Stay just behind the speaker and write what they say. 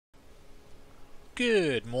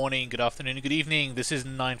Good morning, good afternoon, and good evening. This is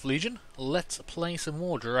Ninth Legion. Let's play some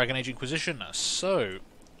more Dragon Age Inquisition. So,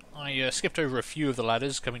 I skipped over a few of the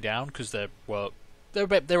ladders coming down because there are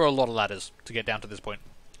a lot of ladders to get down to this point.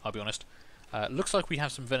 I'll be honest. Looks like we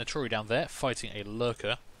have some Venatori down there fighting a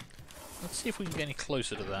lurker. Let's see if we can get any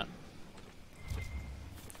closer to that.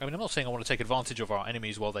 I mean, I'm not saying I want to take advantage of our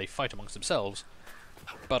enemies while they fight amongst themselves,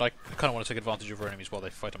 but I kind of want to take advantage of our enemies while they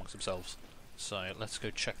fight amongst themselves. So let's go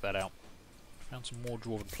check that out. Found some more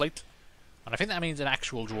dwarven plate, and I think that means an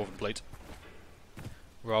actual dwarven plate,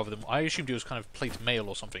 rather than I assumed it was kind of plate mail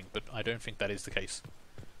or something, but I don't think that is the case.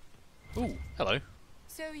 Ooh, hello.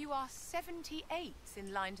 So you are 78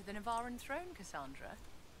 in line to the Navaran throne, Cassandra?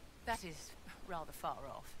 That is rather far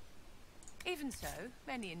off. Even so,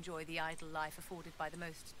 many enjoy the idle life afforded by the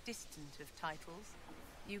most distant of titles.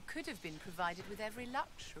 You could have been provided with every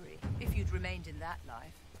luxury if you'd remained in that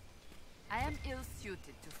life. I am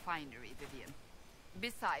ill-suited to finery, Vivian.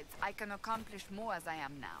 Besides, I can accomplish more as I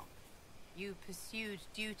am now. You pursued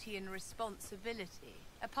duty and responsibility,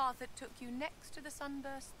 a path that took you next to the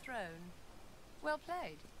Sunburst throne. Well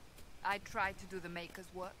played. I tried to do the Maker's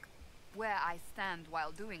work. Where I stand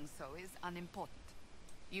while doing so is unimportant.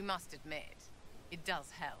 You must admit, it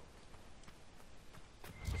does help.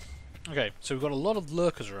 Okay, so we've got a lot of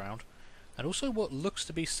lurkers around, and also what looks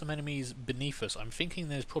to be some enemies beneath us. I'm thinking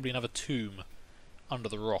there's probably another tomb under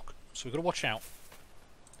the rock, so we've got to watch out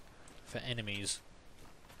for enemies.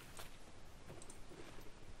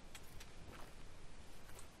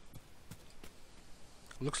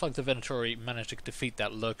 Looks like the Venatori managed to defeat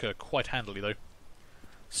that lurker quite handily, though.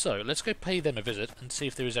 So, let's go pay them a visit and see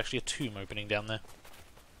if there is actually a tomb opening down there.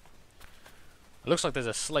 It looks like there's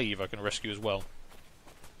a slave I can rescue as well.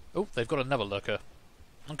 Oh, they've got another lurker.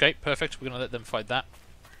 Okay, perfect. We're going to let them fight that.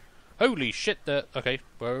 Holy shit, okay,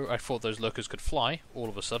 well, I thought those lurkers could fly all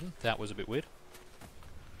of a sudden. That was a bit weird.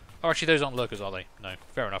 Oh, actually, those aren't lurkers, are they? No,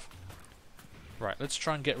 fair enough. Right, let's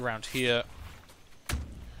try and get around here.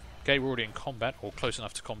 Okay, we're already in combat, or close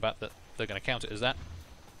enough to combat that they're going to count it as that.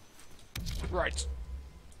 Right.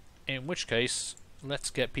 In which case,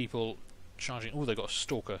 let's get people charging. Oh, they got a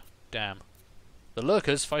stalker. Damn. The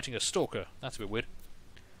lurker's fighting a stalker. That's a bit weird.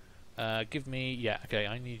 Give me... Yeah, okay,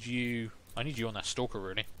 I need you on that stalker,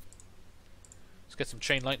 really. Let's get some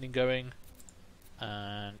chain lightning going.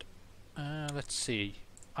 And... let's see.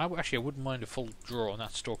 Actually, I wouldn't mind a full draw on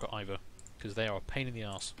that stalker either, because they are a pain in the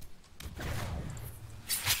arse.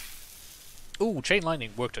 Ooh, chain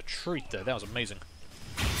lightning worked a treat there. That was amazing.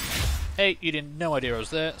 Hey, you didn't no idea I was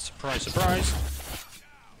there. Surprise, surprise.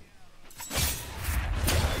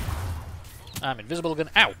 I'm invisible again.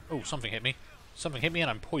 Ow! Oh, something hit me. Something hit me and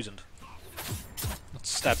I'm poisoned. Let's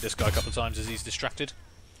stab this guy a couple of times as he's distracted.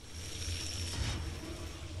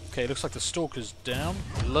 Okay, looks like the Stalker's down,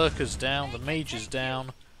 the Lurker's down, the Mage is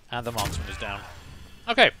down, and the Marksman is down.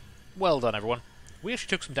 Okay, well done everyone. We actually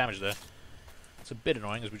took some damage there. It's a bit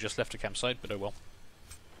annoying as we just left a campsite, but oh well.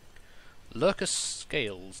 Lurker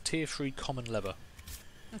Scales, Tier 3 Common Leather.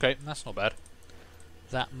 Okay, that's not bad.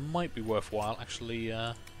 That might be worthwhile, actually,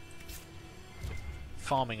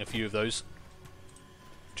 farming a few of those,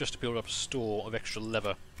 just to build up a store of extra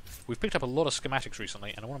leather. We've picked up a lot of schematics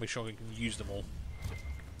recently, and I want to make sure we can use them all.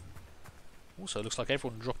 Also, looks like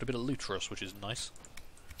everyone dropped a bit of loot for us, which is nice.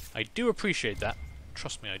 I do appreciate that.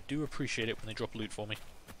 Trust me, I do appreciate it when they drop loot for me.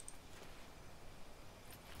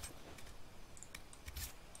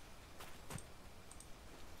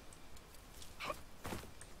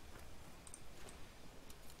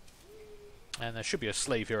 And there should be a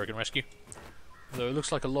slave here I can rescue. Though it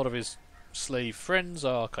looks like a lot of his slave friends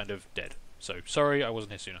are kind of dead. So, sorry I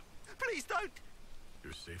wasn't here sooner. Please don't!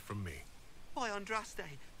 You're safe from me. My Andraste,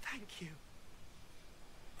 thank you.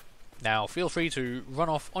 Now, feel free to run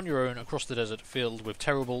off on your own across the desert filled with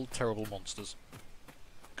terrible, terrible monsters.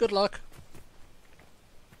 Good luck!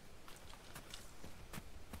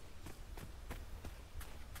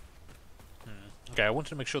 Okay, I wanted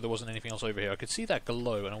to make sure there wasn't anything else over here. I could see that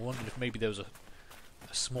glow, and I wondered if maybe there was a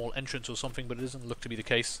small entrance or something, but it doesn't look to be the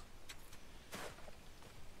case.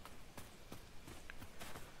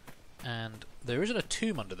 And there isn't a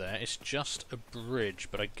tomb under there, it's just a bridge,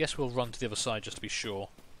 but I guess we'll run to the other side just to be sure.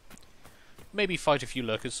 Maybe fight a few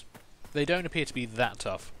lurkers. They don't appear to be that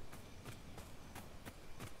tough.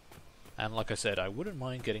 And like I said, I wouldn't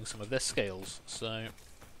mind getting some of their scales, so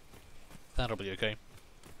that'll be okay.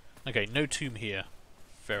 Okay, no tomb here.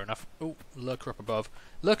 Fair enough. Oh, lurker up above.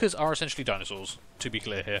 Lurkers are essentially dinosaurs, to be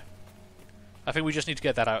clear here. I think we just need to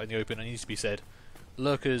get that out in the open. It needs to be said.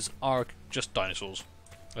 Lurkers are just dinosaurs,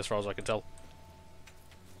 as far as I can tell.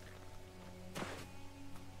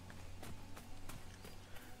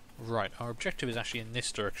 Right, our objective is actually in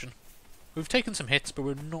this direction. We've taken some hits, but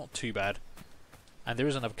we're not too bad. And there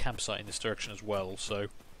is another campsite in this direction as well, so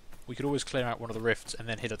we could always clear out one of the rifts and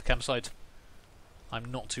then hit at the campsite.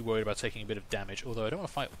 I'm not too worried about taking a bit of damage, although I don't want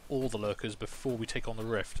to fight all the lurkers before we take on the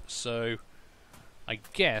rift, so I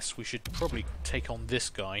guess we should probably take on this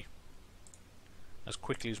guy as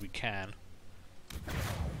quickly as we can.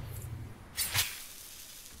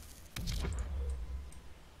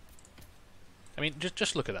 I mean,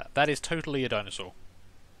 just look at that. That is totally a dinosaur.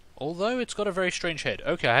 Although it's got a very strange head.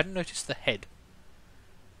 Okay, I hadn't noticed the head.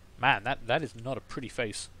 Man, that is not a pretty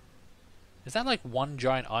face. Is that like one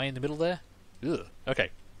giant eye in the middle there? Ugh. Okay.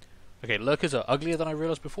 Okay, lurkers are uglier than I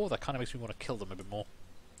realised before. That kind of makes me want to kill them a bit more.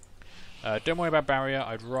 Don't worry about barrier.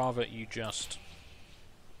 I'd rather you just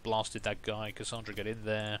blasted that guy. Cassandra, get in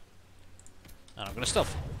there. And I'm going to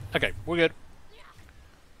stealth. Okay, we're good.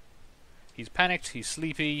 He's panicked. He's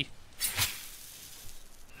sleepy.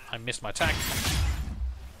 I missed my attack.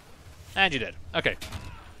 And you're dead. Okay.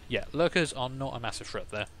 Yeah, lurkers are not a massive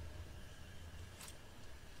threat there.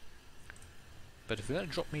 But if they're going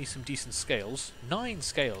to drop me some decent scales... 9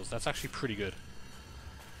 scales, that's actually pretty good.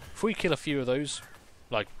 If we kill a few of those,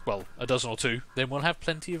 like, well, a dozen or two, then we'll have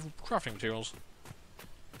plenty of crafting materials.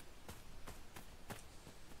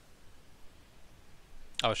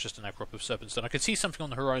 Oh, it's just an outcrop of serpent stone. I could see something on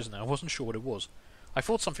the horizon there. I wasn't sure what it was. I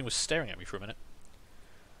thought something was staring at me for a minute.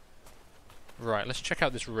 Right, let's check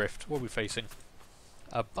out this rift. What are we facing?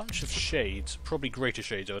 A bunch of shades. Probably greater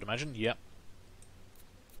shades, I would imagine. Yep.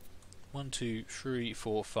 1, 2, 3,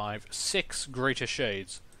 4, 5, 6 greater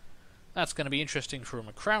shades. That's going to be interesting from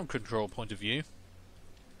a crowd control point of view.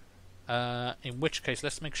 In which case,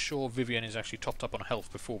 let's make sure Vivienne is actually topped up on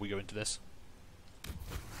health before we go into this.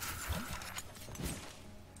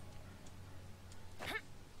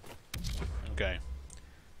 Okay.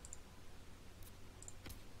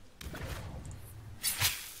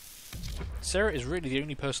 Sarah is really the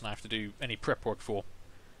only person I have to do any prep work for.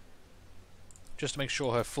 Just to make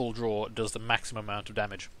sure her full draw does the maximum amount of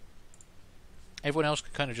damage. Everyone else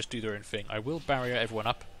can kind of just do their own thing. I will barrier everyone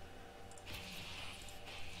up,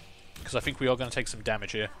 because I think we are going to take some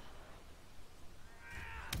damage here.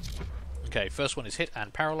 Okay, first one is hit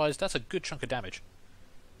and paralysed. That's a good chunk of damage.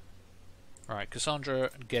 Alright, Cassandra,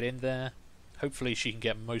 get in there. Hopefully she can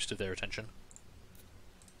get most of their attention.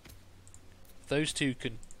 Those two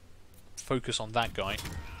can focus on that guy.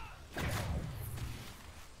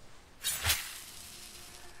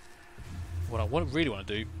 What I really want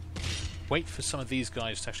to do, wait for some of these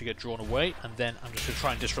guys to actually get drawn away, and then I'm just going to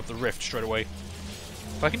try and disrupt the rift straight away.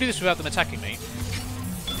 If I can do this without them attacking me,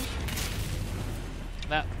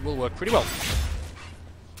 that will work pretty well.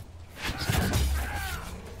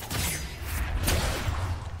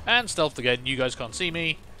 And stealth again, you guys can't see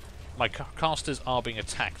me. My casters are being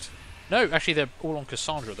attacked. No, actually they're all on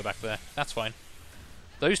Cassandra at the back there. That's fine.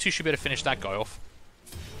 Those two should be able to finish that guy off.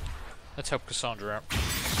 Let's help Cassandra out.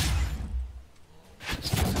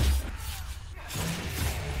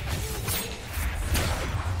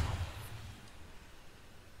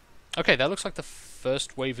 Okay, that looks like the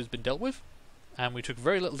first wave has been dealt with. And we took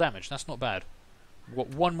very little damage. That's not bad. We've got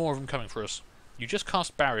one more of them coming for us. You just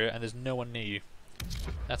cast barrier and there's no one near you.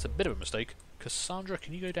 That's a bit of a mistake. Cassandra,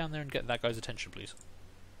 can you go down there and get that guy's attention, please?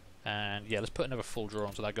 And yeah, let's put another full draw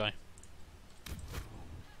onto that guy.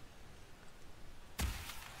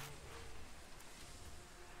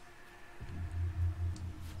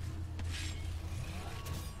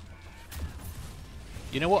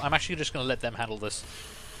 You know what? I'm actually just going to let them handle this.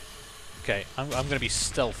 Okay, I'm going to be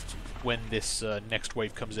stealthed when this next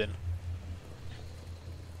wave comes in.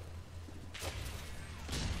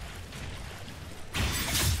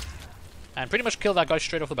 And pretty much kill that guy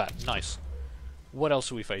straight off the bat. Nice. What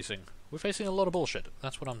else are we facing? We're facing a lot of bullshit.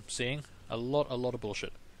 That's what I'm seeing. A lot of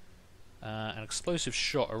bullshit. An explosive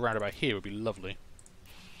shot around about here would be lovely.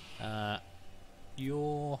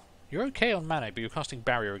 You're okay on mana, but you're casting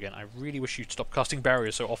barrier again. I really wish you'd stop casting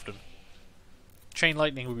barrier so often. Chain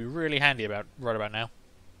lightning would be really handy right about now.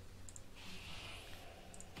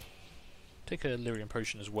 Take a lyrium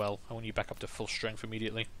potion as well. I want you back up to full strength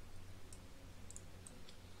immediately.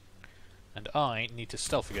 And I need to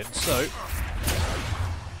stealth again, so...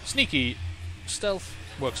 Sneaky stealth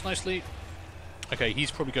works nicely. Okay,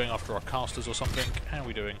 he's probably going after our casters or something. How are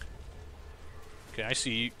we doing? Okay, I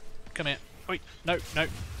see you. Come here. Wait, no.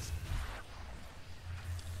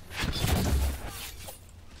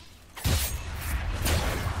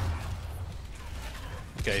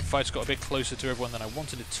 Okay, fight's got a bit closer to everyone than I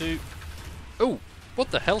wanted it to. Oh,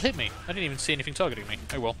 what the hell hit me? I didn't even see anything targeting me.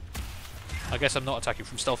 Oh well. I guess I'm not attacking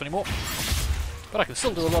from stealth anymore. But I can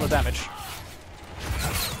still do a lot of damage.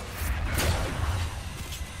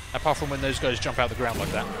 Apart from when those guys jump out of the ground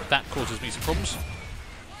like that. That causes me some problems.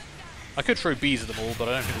 I could throw bees at them all, but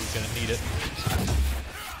I don't think we're going to need it.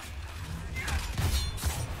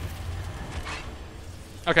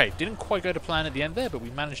 Okay, didn't quite go to plan at the end there, but we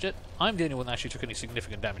managed it. I'm the only one that actually took any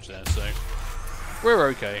significant damage there, so we're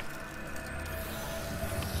okay.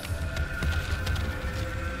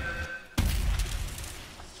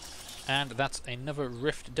 And that's another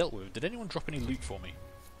rift dealt with. Did anyone drop any loot for me?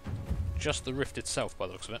 Just the rift itself, by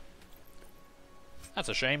the looks of it. That's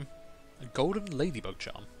a shame. A golden ladybug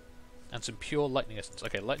charm. And some pure lightning essence.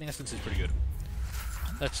 Okay, lightning essence is pretty good.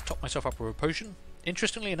 Let's top myself up with a potion.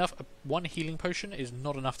 Interestingly enough, one healing potion is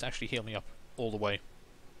not enough to actually heal me up all the way.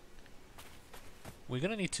 We're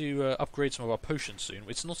going to need to upgrade some of our potions soon.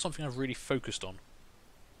 It's not something I've really focused on.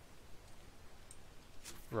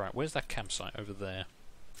 Right, where's that campsite? Over there.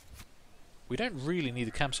 We don't really need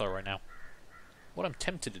a campsite right now. What I'm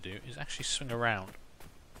tempted to do is actually swing around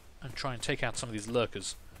and try and take out some of these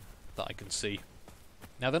lurkers that I can see.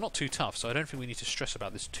 Now, they're not too tough, so I don't think we need to stress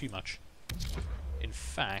about this too much. In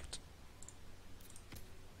fact,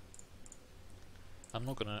 I'm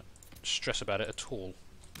not going to stress about it at all.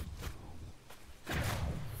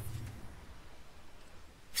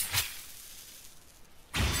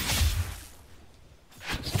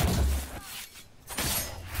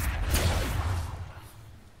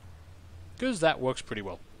 Because that works pretty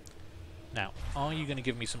well. Now, are you going to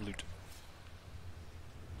give me some loot?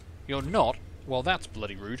 You're not? Well, that's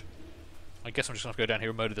bloody rude. I guess I'm just going to have to go down here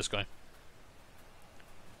and murder this guy.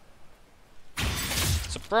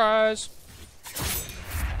 Surprise!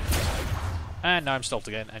 And now I'm stealthed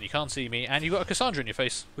again, and you can't see me, and you've got a Cassandra in your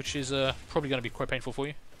face, which is probably going to be quite painful for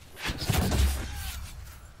you.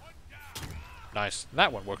 Nice.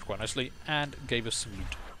 That one worked quite nicely, and gave us some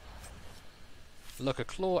loot. Lurker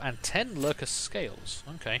Claw and 10 Lurker Scales.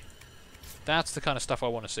 Okay. That's the kind of stuff I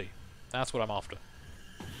want to see. That's what I'm after.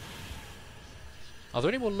 Are there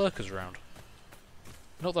any more lurkers around?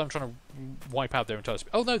 Not that I'm trying to wipe out their entire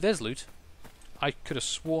speed. Oh no, there's loot. I could have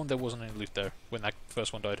sworn there wasn't any loot there when that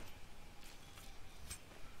first one died.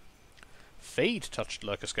 Fade touched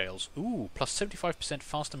Lurker Scales. Ooh, plus 75%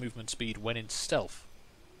 faster movement speed when in stealth.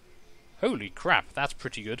 Holy crap, that's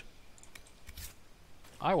pretty good.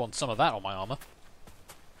 I want some of that on my armour.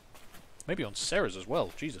 Maybe on Sarah's as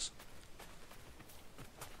well, Jesus.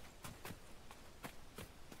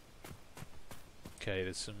 Okay,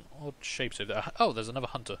 there's some odd shapes over there. Oh, there's another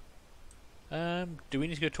hunter. Do we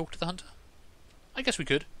need to go talk to the hunter? I guess we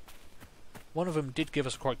could. One of them did give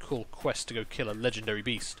us a quite cool quest to go kill a legendary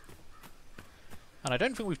beast. And I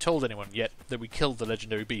don't think we've told anyone yet that we killed the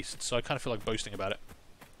legendary beast, so I kind of feel like boasting about it.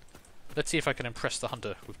 Let's see if I can impress the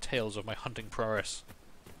hunter with tales of my hunting prowess.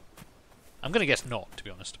 I'm going to guess not, to be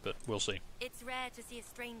honest, but we'll see. It's rare to see a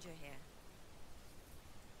stranger here.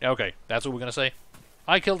 Yeah, okay, that's all we're going to say.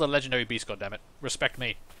 I killed a legendary beast, goddammit. Respect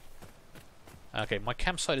me. Okay, my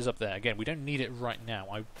campsite is up there. Again, we don't need it right now.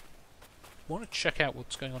 I want to check out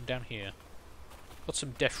what's going on down here. Got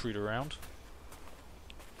some death fruit around.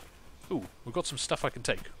 Ooh, we've got some stuff I can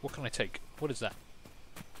take. What can I take? What is that?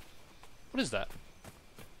 What is that?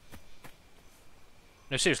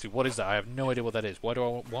 No, seriously, what is that? I have no idea what that is. Why do I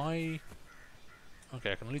want... Why...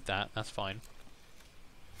 Okay, I can loot that. That's fine.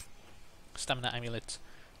 Stamina amulet.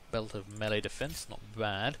 Belt of melee defense. Not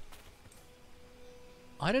bad.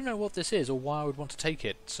 I don't know what this is or why I would want to take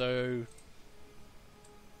it, so...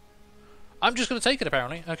 I'm just going to take it,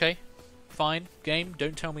 apparently. Okay. Fine. Game,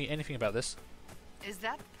 don't tell me anything about this. Is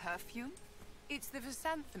that perfume? It's the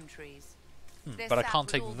Vasanthum trees. But I can't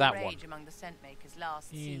take that one. Among the scent makers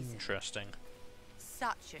last season. Interesting.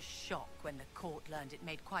 Such a shock when the court learned it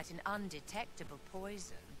made quite an undetectable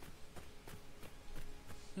poison.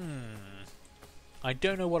 I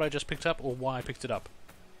don't know what I just picked up or why I picked it up.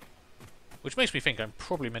 Which makes me think I'm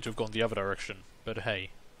probably meant to have gone the other direction. But hey,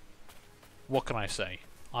 what can I say?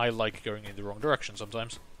 I like going in the wrong direction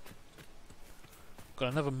sometimes.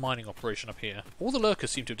 Got another mining operation up here. All the lurkers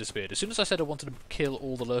seem to have disappeared. As soon as I said I wanted to kill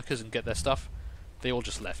all the lurkers and get their stuff, they all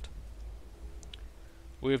just left.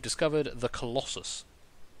 We have discovered the Colossus.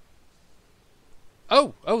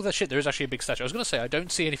 Oh, that shit, there is actually a big statue. I was going to say, I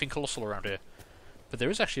don't see anything colossal around here. But there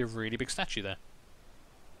is actually a really big statue there.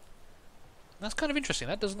 That's kind of interesting.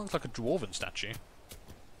 That doesn't look like a dwarven statue.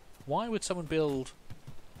 Why would someone build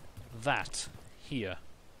that here?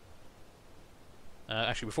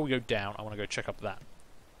 Actually, before we go down, I want to go check up that.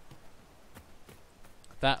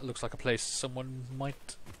 That looks like a place someone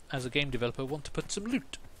might, as a game developer, want to put some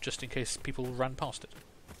loot, just in case people ran past it.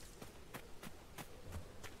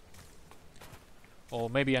 Or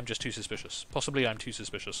maybe I'm just too suspicious. Possibly I'm too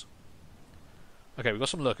suspicious. Okay, we've got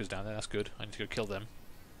some lurkers down there, that's good. I need to go kill them.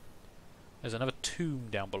 There's another tomb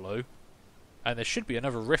down below. And there should be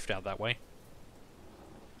another rift out that way.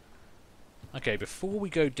 Okay, before we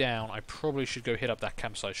go down, I probably should go hit up that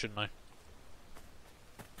campsite, shouldn't I?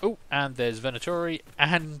 Oh, and there's Venatori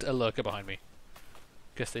and a lurker behind me.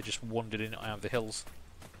 Guess they just wandered in out of the hills.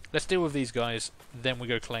 Let's deal with these guys, then we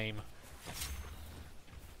go claim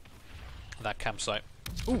that campsite.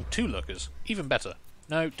 Ooh, 2 lurkers. Even better.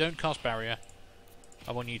 No, don't cast barrier.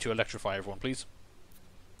 I want you to electrify everyone, please.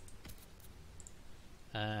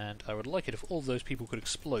 And I would like it if all those people could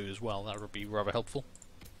explode as well. That would be rather helpful.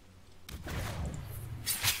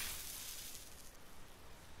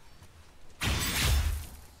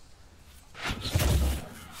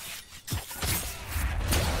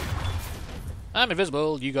 I'm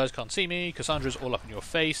invisible, you guys can't see me, Cassandra's all up in your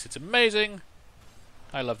face, it's amazing!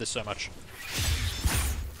 I love this so much.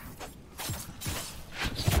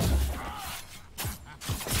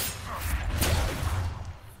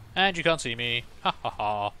 And you can't see me, ha ha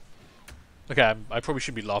ha. Okay, I probably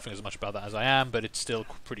shouldn't be laughing as much about that as I am, but it's still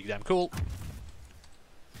pretty damn cool.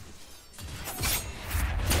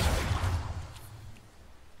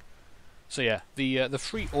 So yeah, the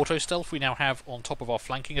free auto-stealth we now have on top of our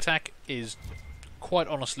flanking attack is quite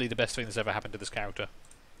honestly the best thing that's ever happened to this character.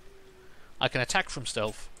 I can attack from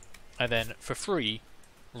stealth, and then for free,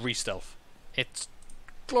 re-stealth. It's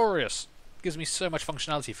glorious! Gives me so much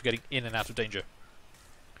functionality for getting in and out of danger.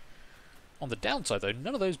 On the downside though,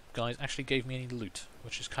 none of those guys actually gave me any loot,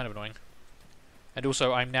 which is kind of annoying. And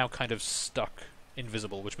also, I'm now kind of stuck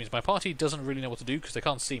invisible, which means my party doesn't really know what to do because they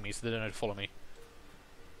can't see me, so they don't know to follow me.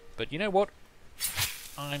 But you know what?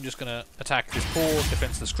 I'm just gonna attack this poor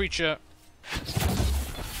defenseless creature.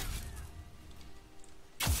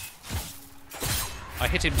 I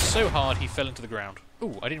hit him so hard he fell into the ground.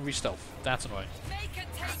 Ooh, I didn't re-stealth. That's annoying. They can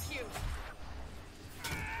take you.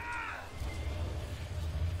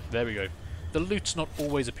 There we go. The loot's not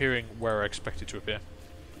always appearing where I expect it to appear.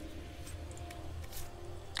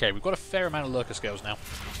 Okay, we've got a fair amount of lurker scales now.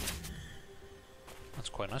 That's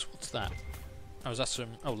quite nice. What's that? Oh, is that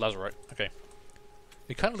some... Oh, lazurite. Okay.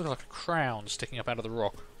 It kind of looks like a crown sticking up out of the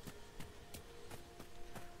rock.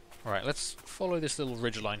 Alright, let's follow this little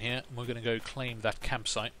ridgeline here, and we're going to go claim that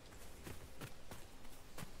campsite.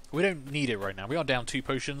 We don't need it right now. We are down 2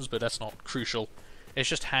 potions, but that's not crucial. It's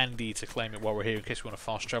just handy to claim it while we're here in case we want to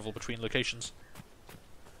fast travel between locations.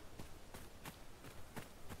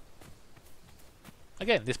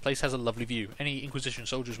 Again, this place has a lovely view. Any Inquisition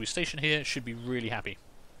soldiers we station here should be really happy.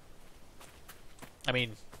 I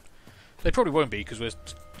mean, they probably won't be because we're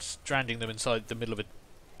stranding them inside the middle of a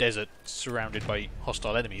desert surrounded by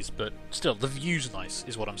hostile enemies, but still, the view's nice,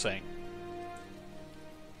 is what I'm saying.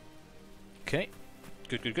 Okay,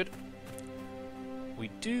 good, good, good. We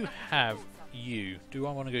do have you. Do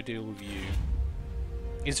I want to go deal with you?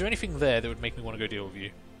 Is there anything there that would make me want to go deal with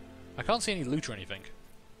you? I can't see any loot or anything.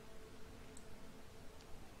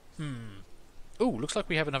 Ooh, looks like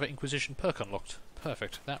we have another Inquisition perk unlocked.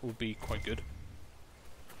 Perfect, that would be quite good.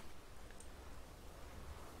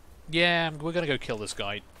 Yeah, we're going to go kill this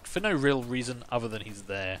guy, for no real reason other than he's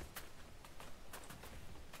there.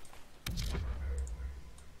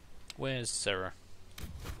 Where's Sarah?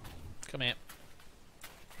 Come here.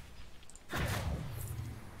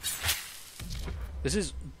 This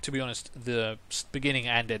is, to be honest, the beginning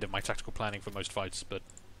and end of my tactical planning for most fights, but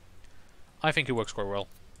I think it works quite well.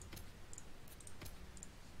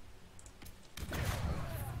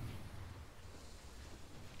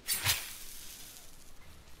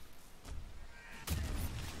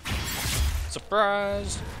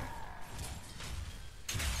 Surprise!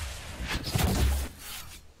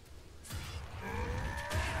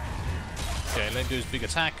 Okay, let him do his big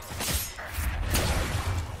attack.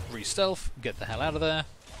 Re-stealth, get the hell out of there.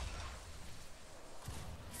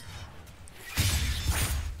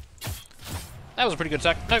 That was a pretty good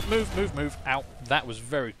attack. No, move, move, move. Ow. That was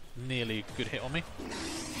very nearly a good hit on me.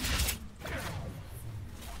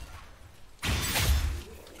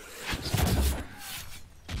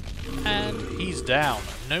 And he's down.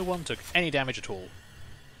 No one took any damage at all.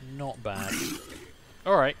 Not bad.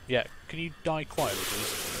 Alright, yeah. Can you die quietly,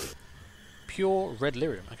 please? Pure red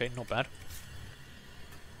lyrium. Okay, not bad.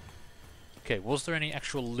 Okay, was there any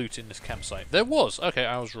actual loot in this campsite? There was! Okay,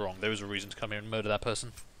 I was wrong. There was a reason to come here and murder that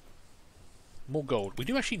person. More gold. We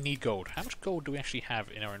do actually need gold. How much gold do we actually have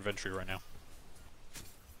in our inventory right now?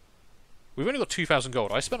 We've only got 2,000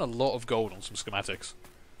 gold. I spent a lot of gold on some schematics.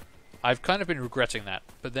 I've kind of been regretting that,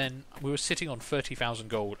 but then we were sitting on 30,000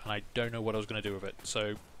 gold, and I don't know what I was going to do with it.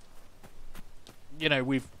 So, you know,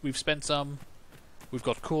 we've spent some. We've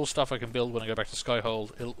got cool stuff I can build when I go back to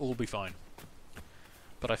Skyhold. It'll all be fine.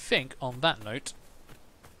 But I think, on that note,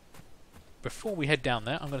 before we head down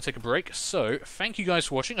there, I'm going to take a break. So, thank you guys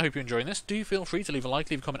for watching. I hope you're enjoying this. Do feel free to leave a like,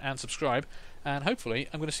 leave a comment, and subscribe. And hopefully,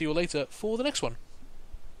 I'm going to see you all later for the next one.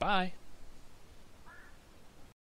 Bye.